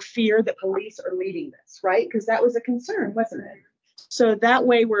worry or fear that police are leading this, right? Because that was a concern, wasn't it? So that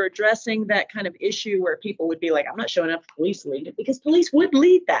way we're addressing that kind of issue where people would be like, I'm not showing up, police lead it, because police would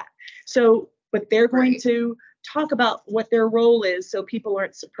lead that. So, but they're going to talk about what their role is so people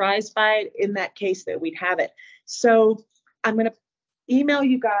aren't surprised by it in that case that we'd have it. So I'm going to email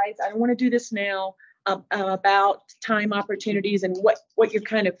you guys. I don't want to do this now about time opportunities and what your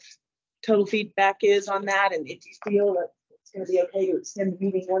kind of total feedback is on that, and if you feel that it's going to be okay to extend the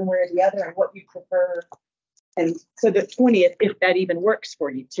meeting one way or the other, and what you prefer. And so the 20th, if that even works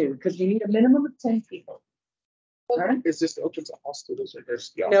for you too, because you need a minimum of 10 people. All right? Is this open to all students or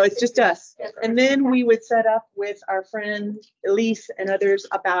just? No, it's just us. And then we would set up with our friend Elise and others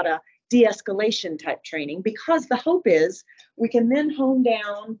about a de-escalation type training, because the hope is we can then hone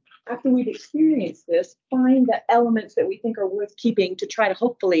down after we've experienced this, find the elements that we think are worth keeping to try to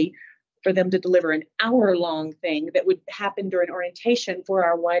hopefully for them to deliver an hour-long thing that would happen during orientation for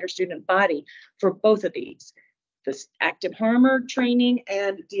our wider student body for both of these, this active harmer training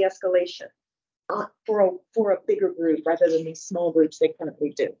and de-escalation for a bigger group rather than these small groups they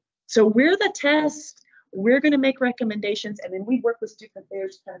currently do. So we're the test, we're going to make recommendations, and then we work with student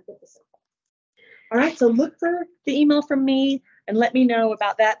affairs to kind of put this in. All right, so look for the email from me and let me know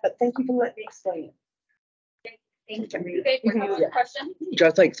about that, but thank you for letting me explain it. Okay, for another question.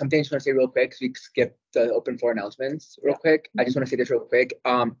 Just like something I just want to say real quick, because we skipped the open floor announcements real quick. I just want to say this real quick.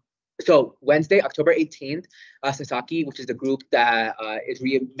 So Wednesday, October 18th, Sasaki, which is the group that is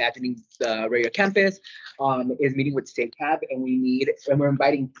reimagining the regular campus, is meeting with State Cab, and we're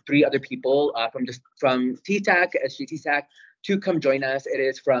inviting 3 other people from TSAC, SGTSAC, to come join us. It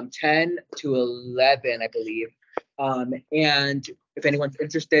is from 10 to 11, I believe. And if anyone's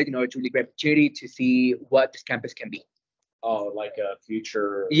interested, it's a really great opportunity to see what this campus can be. Oh, like a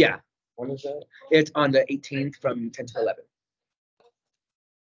future. Yeah. When is that? It's on the 18th from 10 to 11.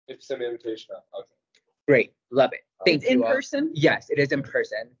 If send me an invitation, okay. Great, love it. Thank you. In person? Yes, it is in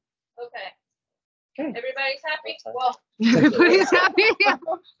person. Okay. Okay. Everybody's happy? Well, Everybody's happy.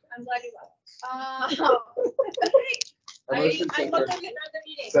 I'm glad you left. I want to adjourn the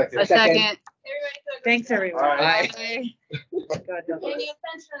meeting. Second. A second. Thanks, everyone. Bye. God, no. Any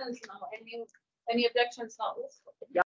abstentions? No. Any objections? Not listed.